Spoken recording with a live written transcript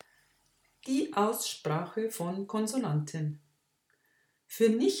Die Aussprache von Konsonanten. Für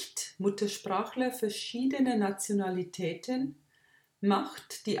Nicht-Muttersprachler verschiedener Nationalitäten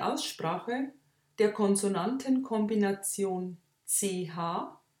macht die Aussprache der Konsonantenkombination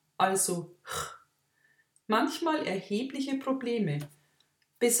CH, also ch, manchmal erhebliche Probleme,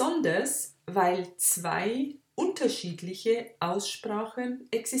 besonders weil zwei unterschiedliche Aussprachen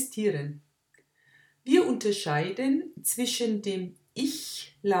existieren. Wir unterscheiden zwischen dem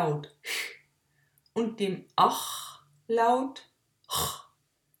Ich-Laut ch und dem Ach-Laut ch,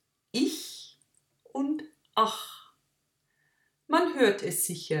 ich und ach. Man hört es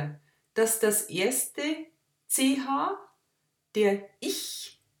sicher, dass das erste CH, der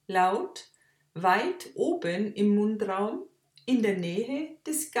Ich-Laut, weit oben im Mundraum in der Nähe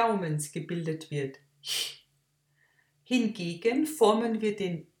des Gaumens gebildet wird. Hingegen formen wir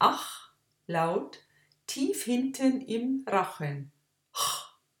den Ach-Laut tief hinten im Rachen.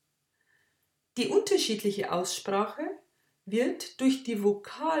 Die unterschiedliche Aussprache wird durch die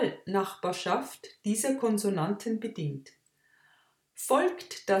Vokalnachbarschaft dieser Konsonanten bedingt.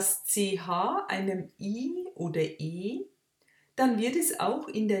 Folgt das CH einem I oder E, dann wird es auch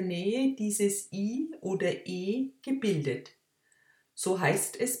in der Nähe dieses I oder E gebildet. So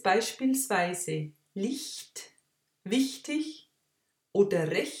heißt es beispielsweise Licht, wichtig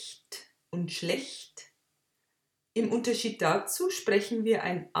oder recht und schlecht. Im Unterschied dazu sprechen wir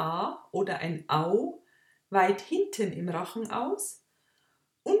ein A oder ein Au weit hinten im Rachen aus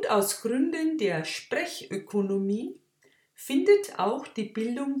und aus Gründen der Sprechökonomie findet auch die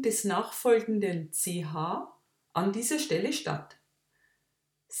Bildung des nachfolgenden CH an dieser Stelle statt.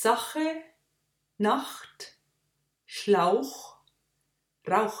 Sache, Nacht, Schlauch,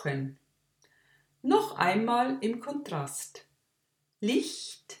 Rauchen. Noch einmal im Kontrast.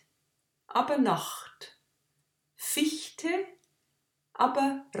 Licht, aber Nacht. Fichte,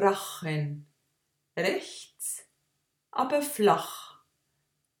 aber Rachen. Rechts, aber flach.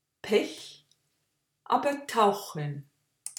 Pech, aber Tauchen.